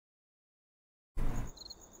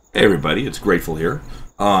Hey everybody, it's Grateful here.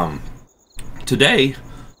 Today,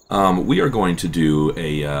 we are going to do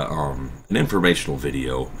an informational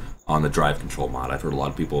video on the drive control mod. I've heard a lot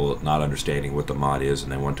of people not understanding what the mod is,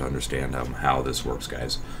 and they want to understand how this works,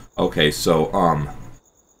 guys. Okay, so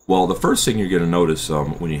well, the first thing you're going to notice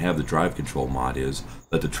when you have the drive control mod is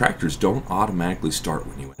that the tractors don't automatically start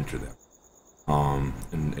when you enter them.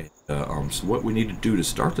 So what we need to do to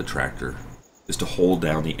start the tractor is to hold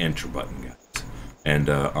down the enter button, guys. And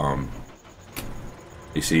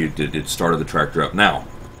you see it started the tractor up. Now,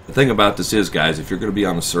 the thing about this is, guys, if you're going to be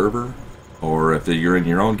on a server or if you're in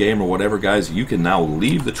your own game or whatever, guys, you can now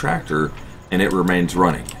leave the tractor and it remains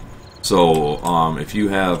running. So if you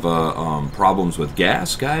have problems with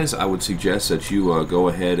gas, guys, I would suggest that you go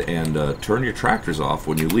ahead and turn your tractors off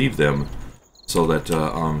when you leave them, so that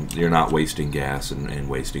you're not wasting gas and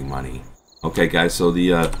wasting money. Okay, guys, so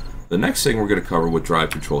the next thing we're going to cover with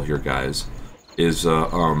drive control here, guys, is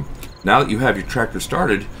now that you have your tractor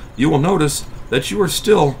started, you will notice that you are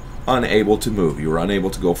still unable to move. You are unable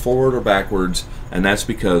to go forward or backwards, and that's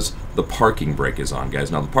because the parking brake is on, guys.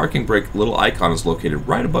 Now, the parking brake little icon is located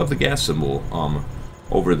right above the gas symbol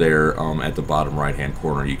over there at the bottom right-hand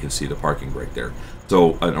corner. You can see the parking brake there.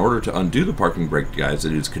 So in order to undo the parking brake, guys,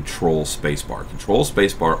 it is Control Spacebar. Control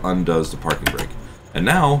Spacebar undoes the parking brake. And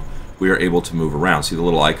now we are able to move around. See, the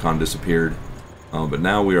little icon disappeared? But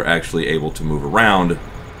now we are actually able to move around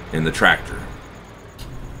in the tractor.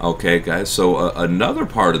 Okay, guys, so another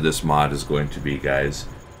part of this mod is going to be, guys,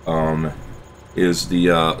 is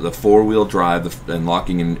the four-wheel drive and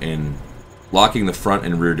locking the front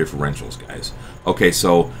and rear differentials, guys. Okay,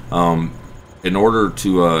 so in order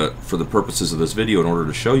to for the purposes of this video, in order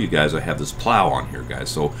to show you guys, I have this plow on here, guys.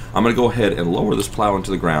 So I'm going to go ahead and lower this plow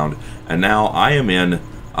into the ground, and now I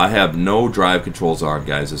have no drive controls on,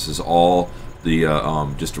 guys. This is all the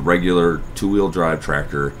just a regular two-wheel drive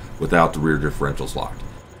tractor without the rear differentials locked.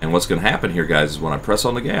 And what's going to happen here, guys, is when I press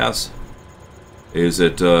on the gas, is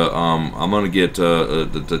that I'm going to get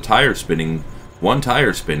the tire spinning, one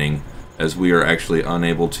tire spinning, as we are actually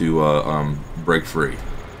unable to break free.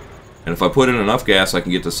 And if I put in enough gas, I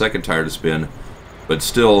can get the second tire to spin, but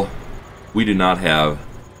still, we do not have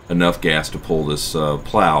enough gas to pull this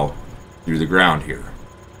plow through the ground here.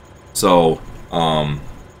 So,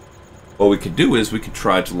 what we could do is we could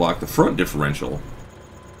try to lock the front differential,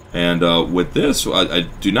 and with this, I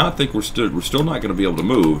do not think we're still not going to be able to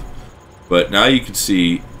move. But now you can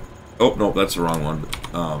see, oh no, that's the wrong one.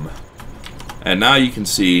 And now you can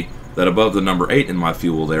see that above the number 8 in my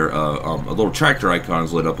fuel there, a little tractor icon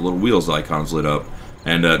is lit up, a little wheels icon is lit up,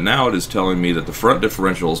 and now it is telling me that the front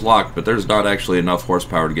differential is locked, but there's not actually enough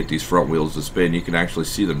horsepower to get these front wheels to spin. You can actually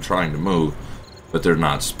see them trying to move, but they're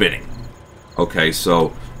not spinning. Okay,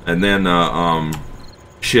 so, and then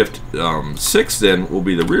shift 6 then will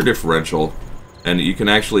be the rear differential, and you can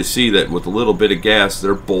actually see that with a little bit of gas,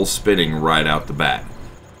 they're both spinning right out the bat.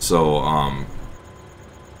 So, I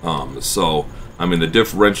mean, the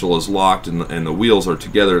differential is locked and the wheels are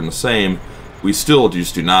together in the same. We still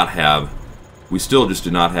just do not have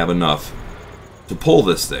enough to pull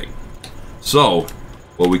this thing. So,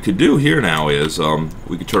 what we could do here now is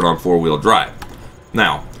we could turn on four-wheel drive.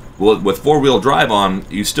 Now, with four-wheel drive on,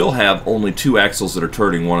 you still have only two axles that are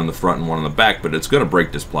turning, one in the front and one in the back, but it's going to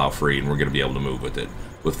break this plow free, and we're going to be able to move with it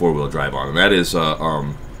with four-wheel drive on. And that is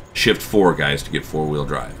shift 4, guys, to get four-wheel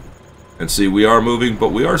drive. And see, we are moving, but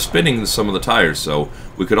we are spinning some of the tires, so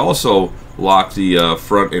we could also lock the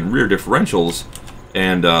front and rear differentials,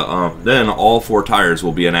 and then all 4 tires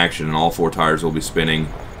will be in action, and all 4 tires will be spinning,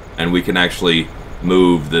 and we can actually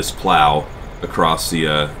move this plow across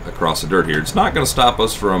the dirt here. It's not going to stop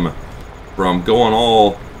us from going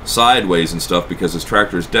all sideways and stuff, because this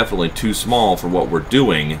tractor is definitely too small for what we're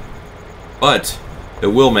doing, but it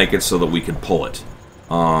will make it so that we can pull it.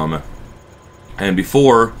 And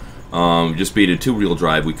before, just being in two-wheel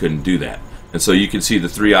drive, we couldn't do that. And so you can see the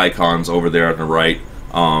 3 icons over there on the right.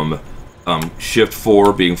 Shift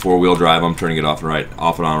 4 being four-wheel drive. I'm turning it off and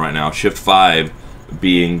on right now. Shift 5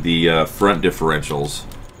 being the front differentials,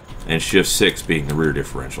 and shift 6 being the rear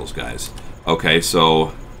differentials, guys. Okay,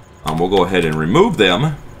 so we'll go ahead and remove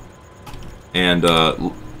them and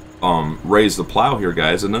raise the plow here,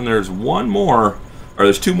 guys. And then there's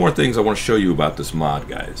there's 2 more things I want to show you about this mod,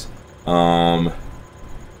 guys.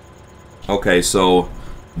 Okay, so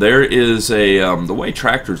there is the way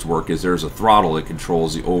tractors work is there's a throttle that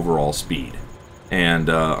controls the overall speed, and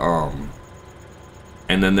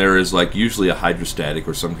then there is usually a hydrostatic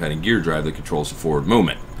or some kind of gear drive that controls the forward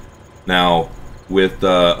movement. Now, with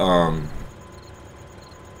the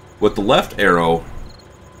left arrow,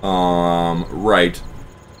 right,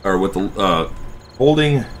 or with the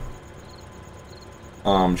holding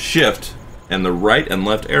shift and the right and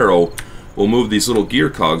left arrow will move these little gear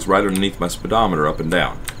cogs right underneath my speedometer up and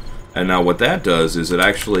down. And now what that does is it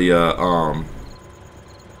actually,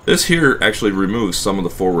 this here actually removes some of the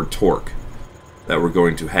forward torque that we're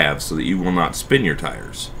going to have so that you will not spin your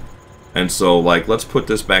tires. And so, like, let's put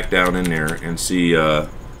this back down in there and see,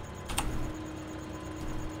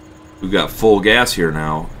 we've got full gas here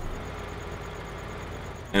now.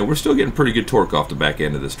 And we're still getting pretty good torque off the back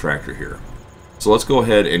end of this tractor here. So let's go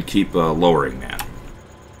ahead and keep lowering that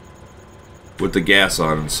with the gas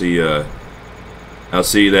on and see, now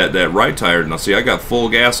see that right tire, now see I got full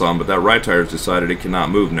gas on, but that right tire's decided it cannot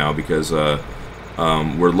move now because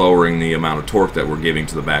we're lowering the amount of torque that we're giving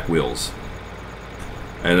to the back wheels.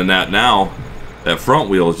 And then that front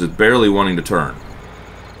wheel is just barely wanting to turn.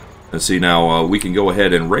 And see now we can go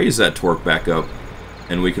ahead and raise that torque back up,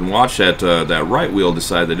 and we can watch that right wheel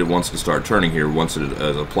decide that it wants to start turning here once it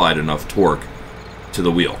has applied enough torque to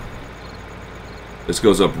the wheel. This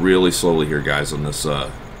goes up really slowly here, guys, on this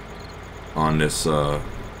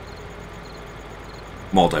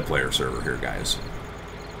multiplayer server here, guys.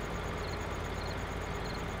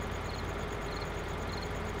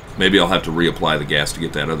 Maybe I'll have to reapply the gas to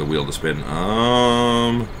get that other wheel to spin.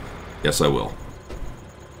 Yes, I will.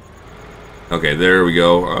 Okay, there we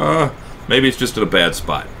go. Maybe it's just in a bad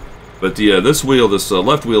spot. But this wheel, this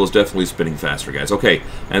left wheel is definitely spinning faster, guys. Okay,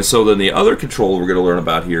 and so then the other control we're going to learn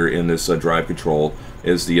about here in this drive control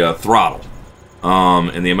is the throttle.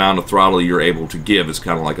 And the amount of throttle you're able to give is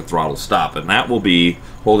kind of like a throttle stop. And that will be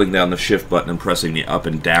holding down the shift button and pressing the up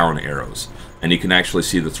and down arrows. And you can actually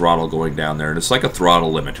see the throttle going down there. And it's like a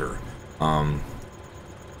throttle limiter.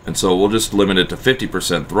 And so we'll just limit it to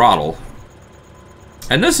 50% throttle.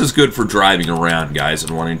 And this is good for driving around, guys,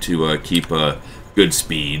 and wanting to keep good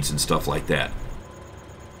speeds and stuff like that.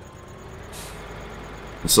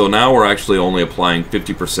 And so now we're actually only applying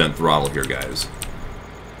 50% throttle here, guys.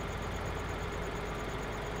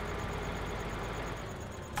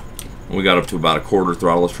 We got up to about a quarter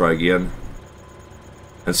throttle. Let's try again.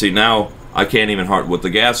 And see, now I can't even with the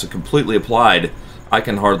gas completely applied, I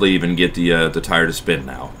can hardly even get the tire to spin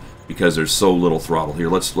now because there's so little throttle here.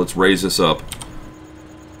 Let's raise this up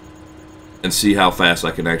and see how fast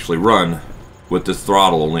I can actually run with this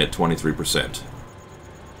throttle only at 23%.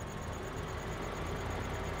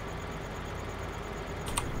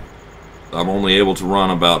 I'm only able to run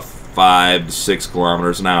about 5 to 6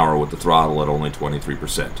 kilometers an hour with the throttle at only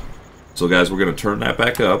 23%. So guys, we're going to turn that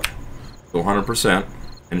back up to 100%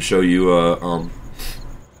 and show you,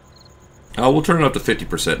 we'll turn it up to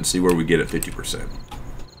 50% and see where we get at 50%.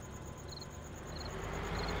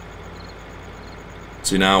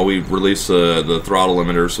 See, now we've released the throttle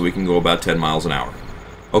limiter so we can go about 10 miles an hour.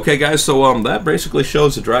 Okay guys, so that basically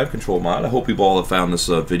shows the drive control mod. I hope you all have found this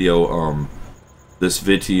video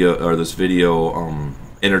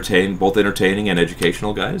both entertaining and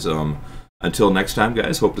educational, guys. Until next time,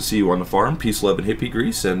 guys, hope to see you on the farm. Peace, love, and hippie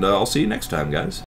grease, and I'll see you next time, guys.